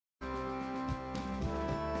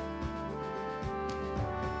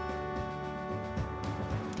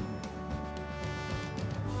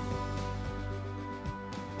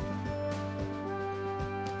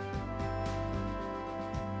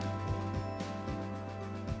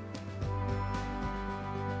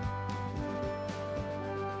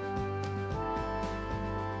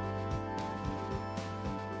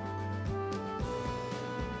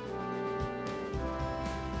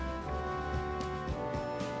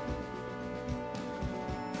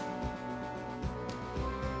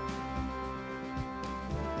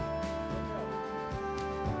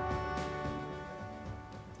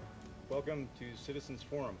Welcome to Citizens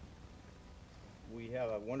Forum. We have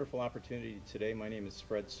a wonderful opportunity today. My name is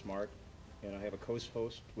Fred Smart, and I have a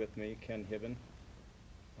co-host with me, Ken Hibben,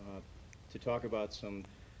 to talk about some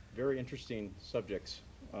very interesting subjects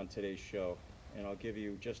on today's show. And I'll give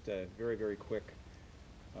you just a very, very quick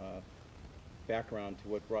background to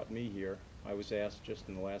what brought me here. I was asked just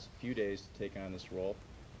in the last few days to take on this role,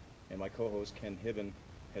 and my co-host, Ken Hibben,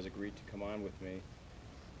 has agreed to come on with me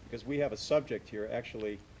because we have a subject here,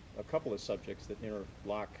 actually a couple of subjects that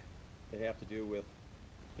interlock, that have to do with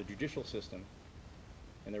the judicial system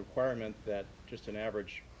and the requirement that just an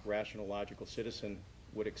average, rational, logical citizen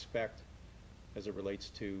would expect as it relates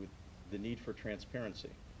to the need for transparency.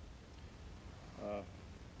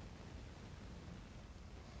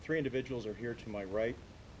 Three individuals are here to my right,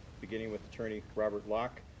 beginning with Attorney Robert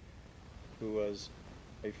Locke, who was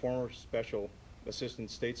a former Special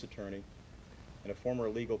Assistant State's Attorney and a former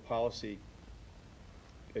legal policy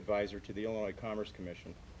advisor to the Illinois Commerce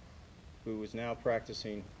Commission, who is now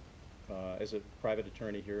practicing as a private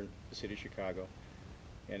attorney here in the city of Chicago,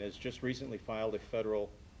 and has just recently filed a federal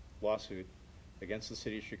lawsuit against the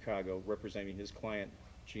city of Chicago representing his client,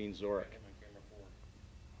 Eugene Wzorek.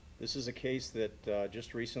 This is a case that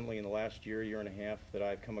just recently, in the last year and a half, that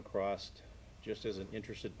I've come across just as an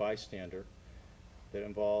interested bystander, that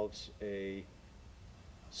involves a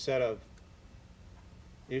set of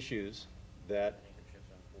issues that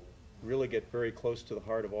really get very close to the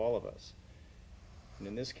heart of all of us. And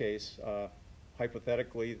in this case,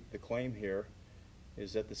 hypothetically, the claim here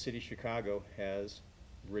is that the city of Chicago has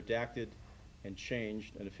redacted and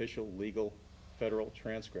changed an official legal federal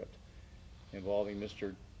transcript involving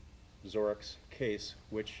Mr. Wzorek's case,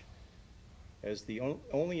 which, as the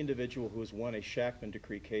only individual who has won a Shakman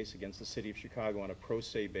decree case against the city of Chicago on a pro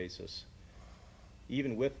se basis,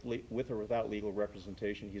 even with or without legal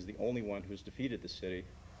representation, he's the only one who's defeated the city.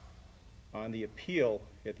 On the appeal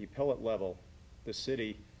at the appellate level, the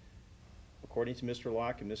city, according to Mr.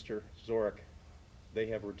 Locke and Mr. Wzorek, they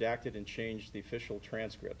have redacted and changed the official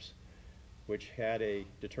transcripts, which had a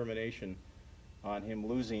determination on him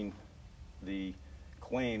losing the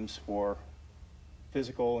claims for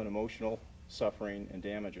physical and emotional suffering and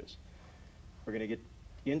damages. We're going to get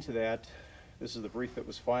into that. This is the brief that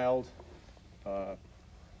was filed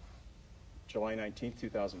July 19th,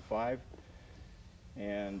 2005.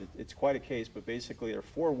 And it's quite a case, but basically there are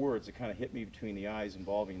four words that kind of hit me between the eyes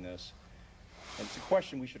involving this. And it's a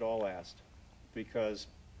question we should all ask, because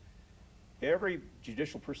every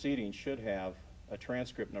judicial proceeding should have a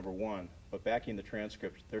transcript, number one, but backing the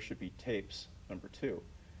transcript, there should be tapes, number two,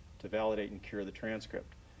 to validate and cure the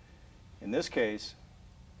transcript. In this case,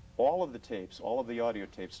 all of the tapes, all of the audio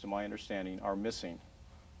tapes, to my understanding, are missing.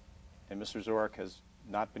 And Mr. Wzorek has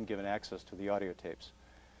not been given access to the audio tapes.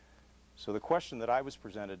 So the question that I was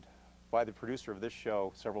presented by the producer of this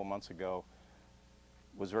show several months ago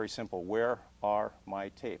was very simple. Where are my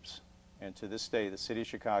tapes? And to this day, the city of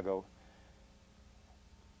Chicago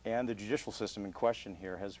and the judicial system in question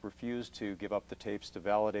here has refused to give up the tapes to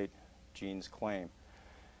validate Gene's claim.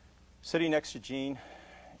 Sitting next to Gene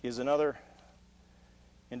is another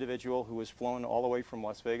individual who was flown all the way from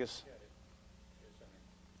Las Vegas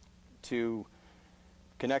to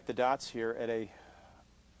connect the dots here at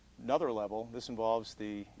another level. This involves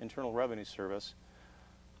the Internal Revenue Service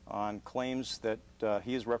on claims that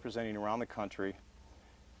he is representing around the country.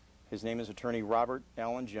 His name is Attorney Robert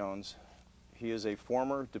Allen Jones. He is a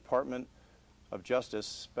former Department of Justice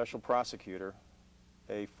Special Prosecutor,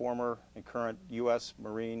 a former and current U.S.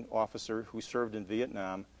 Marine officer who served in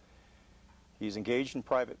Vietnam. He's engaged in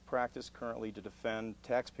private practice currently to defend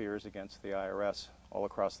taxpayers against the IRS all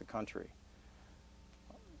across the country.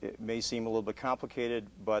 It may seem a little bit complicated,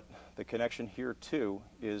 but the connection here, too,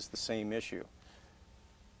 is the same issue.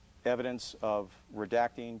 Evidence of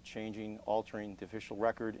redacting, changing, altering the official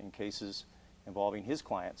record in cases involving his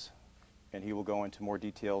clients, and he will go into more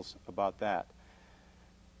details about that.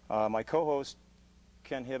 My co-host,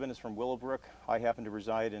 Ken Hibben, is from Willowbrook. I happen to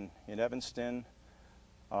reside in Evanston.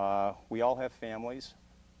 We all have families,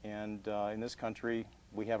 and in this country,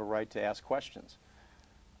 we have a right to ask questions.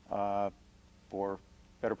 For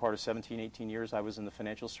better part of 17, 18 years, I was in the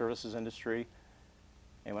financial services industry,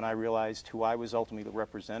 and when I realized who I was ultimately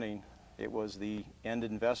representing, it was the end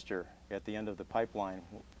investor at the end of the pipeline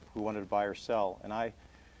who wanted to buy or sell. And I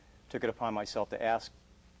took it upon myself to ask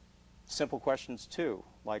simple questions too,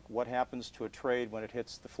 like what happens to a trade when it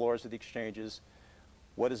hits the floors of the exchanges?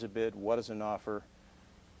 What is a bid? What is an offer?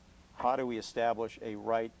 How do we establish a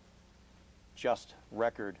right, just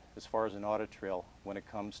record as far as an audit trail when it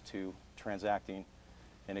comes to transacting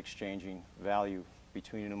and exchanging value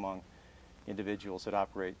between and among individuals that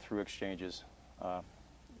operate through exchanges,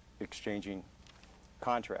 exchanging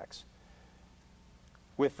contracts.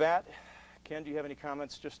 With that, Ken, do you have any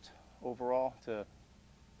comments just overall to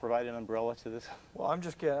provide an umbrella to this? Well, I'm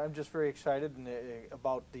just very excited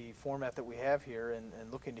about the format that we have here,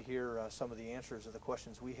 and looking to hear some of the answers of the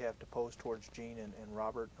questions we have to pose towards Gene and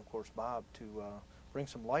Robert, and of course Bob, to bring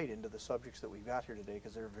some light into the subjects that we've got here today,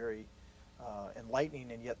 because they're very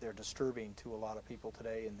enlightening, and yet they're disturbing to a lot of people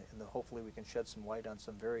today, and hopefully we can shed some light on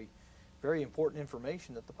some very, very important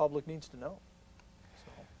information that the public needs to know.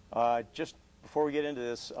 So. Just before we get into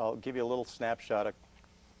this, I'll give you a little snapshot. A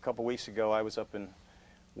couple weeks ago, I was up in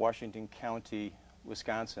Washington County,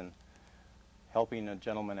 Wisconsin, helping a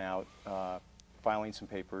gentleman out, filing some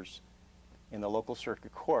papers in the local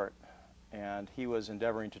circuit court, and he was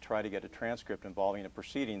endeavoring to try to get a transcript involving a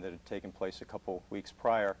proceeding that had taken place a couple weeks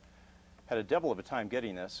prior. Had a devil of a time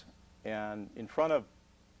getting this, and in front of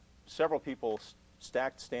several people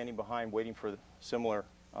stacked, standing behind, waiting for similar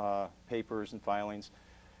papers and filings,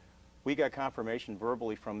 we got confirmation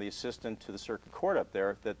verbally from the assistant to the circuit court up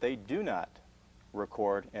there that they do not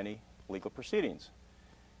record any legal proceedings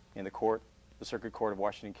in the court, the Circuit Court of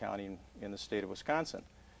Washington County in the state of Wisconsin.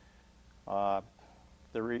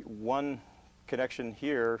 One connection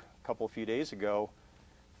here, a few days ago,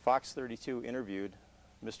 Fox 32 interviewed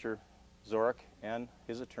Mr. Wzorek and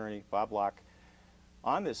his attorney, Bob Locke,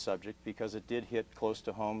 on this subject because it did hit close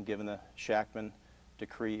to home given the Shakman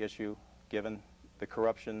decree issue, given the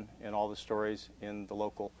corruption and all the stories in the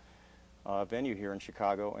local venue here in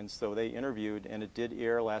Chicago. And so they interviewed, and it did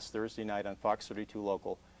air last Thursday night on Fox 32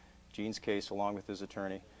 Local, Gene's case along with his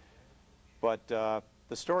attorney. But the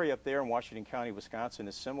story up there in Washington County, Wisconsin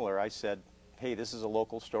is similar. I said, hey, this is a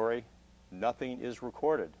local story. Nothing is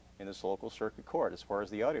recorded in this local circuit court as far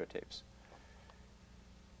as the audio tapes.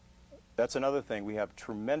 That's another thing. We have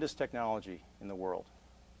tremendous technology in the world.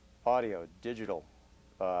 Audio, digital,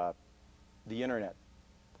 the internet,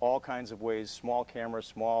 all kinds of ways, small cameras,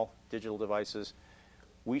 small digital devices.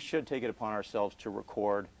 We should take it upon ourselves to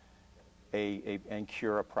record and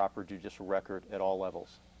cure a proper judicial record at all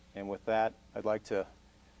levels. And with that, I'd like to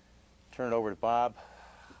turn it over to Bob.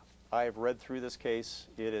 I have read through this case.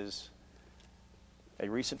 It is a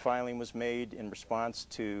recent filing was made in response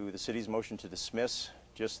to the city's motion to dismiss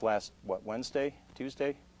just last, Wednesday?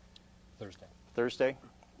 Tuesday? Thursday.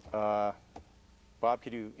 Bob,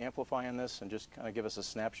 could you amplify on this and just kind of give us a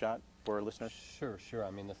snapshot for our listeners? Sure.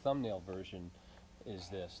 I mean, the thumbnail version is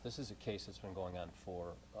this. This is a case that's been going on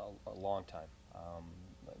for a long time.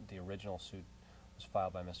 The original suit was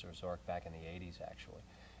filed by Mr. Wzorek back in the 80s, actually.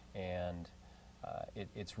 And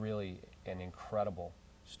it's really an incredible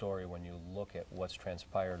story when you look at what's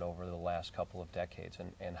transpired over the last couple of decades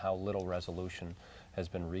and how little resolution has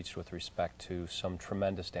been reached with respect to some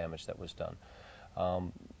tremendous damage that was done.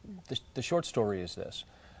 The short story is this.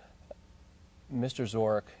 Mr.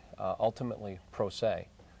 Wzorek, ultimately pro se,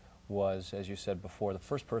 was, as you said before, the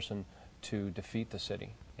first person to defeat the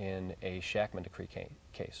city in a Shakman decree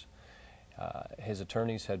case. His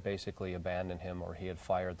attorneys had basically abandoned him, or he had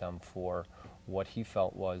fired them for what he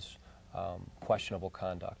felt was questionable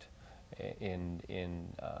conduct in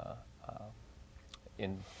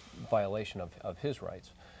violation of his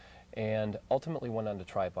rights, and ultimately went on to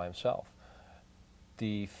try it by himself.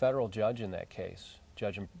 The federal judge in that case,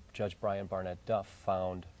 Judge Brian Barnett Duff,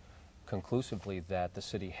 found conclusively that the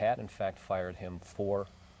city had in fact fired him for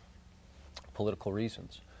political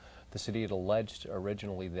reasons. The city had alleged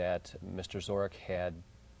originally that Mr. Wzorek had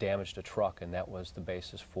damaged a truck, and that was the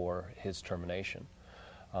basis for his termination.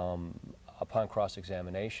 Upon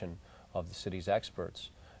cross-examination of the city's experts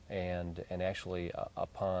and actually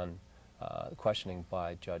upon questioning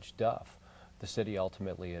by Judge Duff, the city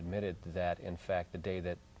ultimately admitted that, in fact, the day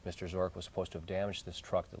that Mr. Wzorek was supposed to have damaged this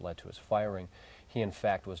truck that led to his firing, he, in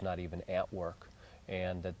fact, was not even at work,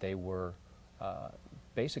 and that they were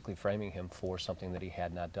basically framing him for something that he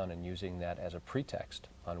had not done and using that as a pretext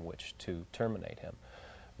on which to terminate him.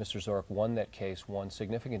 Mr. Wzorek won that case, won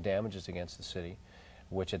significant damages against the city,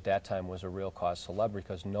 which at that time was a real cause célèbre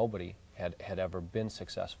because nobody had ever been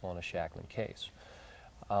successful in a Shakman case.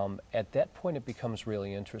 At that point, it becomes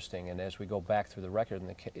really interesting, and as we go back through the record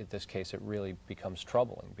in this case, it really becomes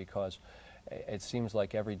troubling because it seems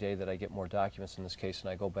like every day that I get more documents in this case and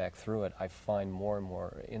I go back through it, I find more and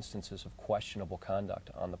more instances of questionable conduct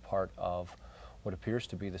on the part of what appears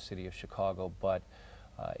to be the city of Chicago, but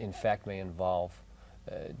in fact may involve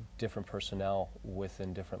different personnel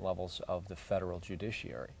within different levels of the federal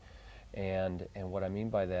judiciary. And what I mean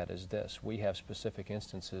by that is this. We have specific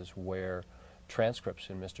instances where transcripts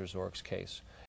in Mr. Wzorek's case